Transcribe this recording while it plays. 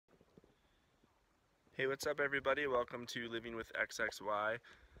Hey, what's up everybody? Welcome to Living with XXY.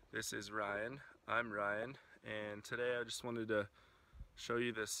 This is Ryan. I'm Ryan, and today I just wanted to show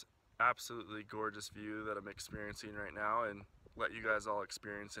you this absolutely gorgeous view that I'm experiencing right now and let you guys all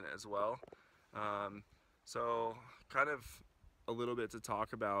experience it as well. So kind of a little bit to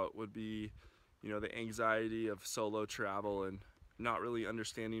talk about would be, the anxiety of solo travel and not really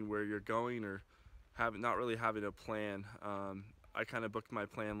understanding where you're going or not really having a plan. I kind of booked my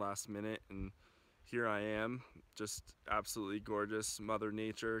plan last minute, and here I am, just absolutely gorgeous. Mother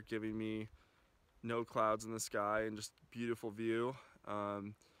Nature giving me no clouds in the sky and just beautiful view.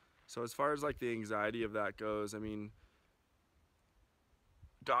 So as far as like the anxiety of that goes, I mean,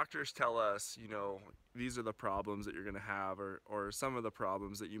 doctors tell us, these are the problems that you're gonna have, or some of the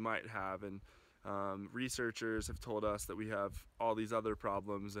problems that you might have, and researchers have told us that we have all these other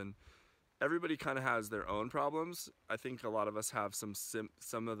problems, and everybody kind of has their own problems. I think a lot of us have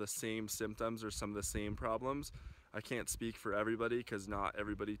some of the same symptoms or some of the same problems. I can't speak for everybody because not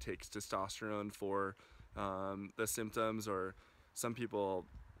everybody takes testosterone for the symptoms, or some people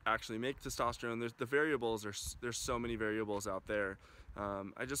actually make testosterone. There's so many variables out there.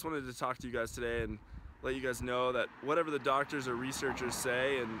 I just wanted to talk to you guys today and let you guys know that whatever the doctors or researchers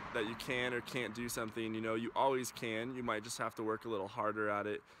say and that you can or can't do something, you always can. You might just have to work a little harder at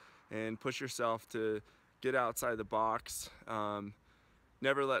it and push yourself to get outside the box.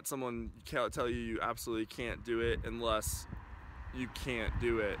 Never let someone tell you you absolutely can't do it unless you can't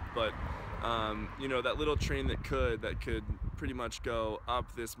do it. But that little train that could pretty much go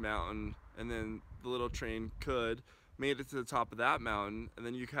up this mountain, and then the little train made it to the top of that mountain, and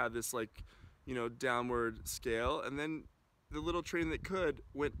then you had this downward scale, and then the little train that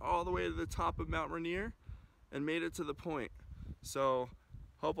went all the way to the top of Mount Rainier and made it to the point. So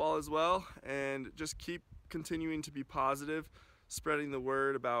hope all is well, and just keep continuing to be positive, spreading the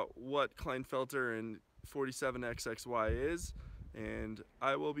word about what Klinefelter and 47XXY is, and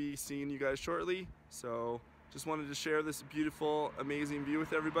I will be seeing you guys shortly. So just wanted to share this beautiful, amazing view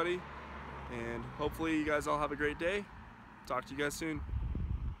with everybody, and hopefully you guys all have a great day. Talk to you guys soon.